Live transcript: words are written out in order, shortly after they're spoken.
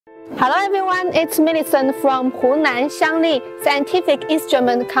Hello everyone, it's Millicent from Hunan Cenlee Scientific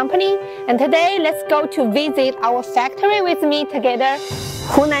Instrument Company, and today let's go to visit our factory with me together.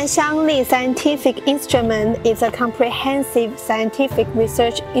 Hunan Cenlee Scientific Instrument is a comprehensive scientific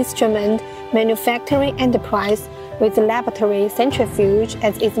research instrument manufacturing enterprise with laboratory centrifuge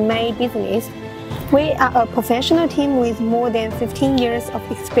as its main business. We are a professional team with more than 15 years of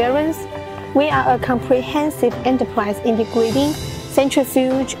experience. We are a comprehensive enterprise integrating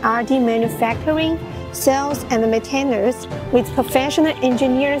centrifuge, R&D manufacturing, sales and maintenance with professional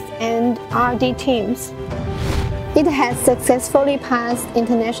engineers and R&D teams. It has successfully passed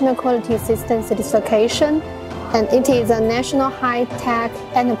international quality system certification, and it is a national high-tech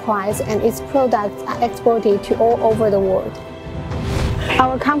enterprise, and its products are exported to all over the world.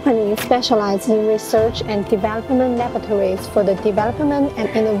 Our company specializes in research and development laboratories for the development and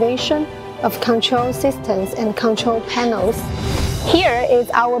innovation of control systems and control panels. Here is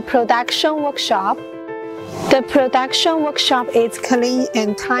our production workshop. The production workshop is clean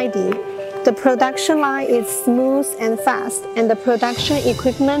and tidy. The production line is smooth and fast, and the production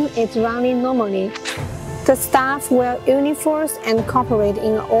equipment is running normally. The staff wear uniforms and cooperate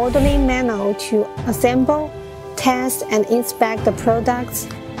in an orderly manner to assemble, test, and inspect the products.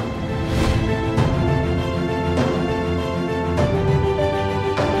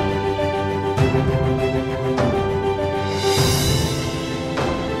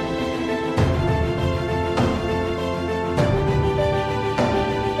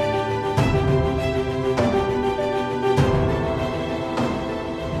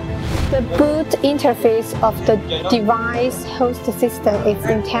 The boot interface of the device host system is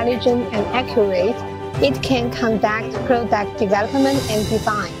intelligent and accurate. It can conduct product development and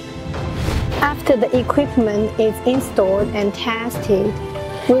design. After the equipment is installed and tested,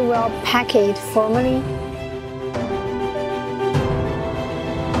 we will pack it formally.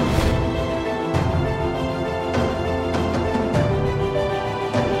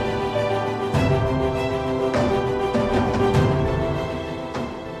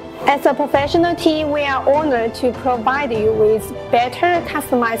 As a professional team, we are honored to provide you with better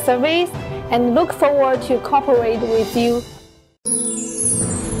customized service and look forward to cooperate with you.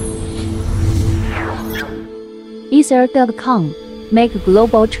 Ether.com, make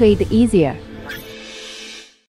global trade easier.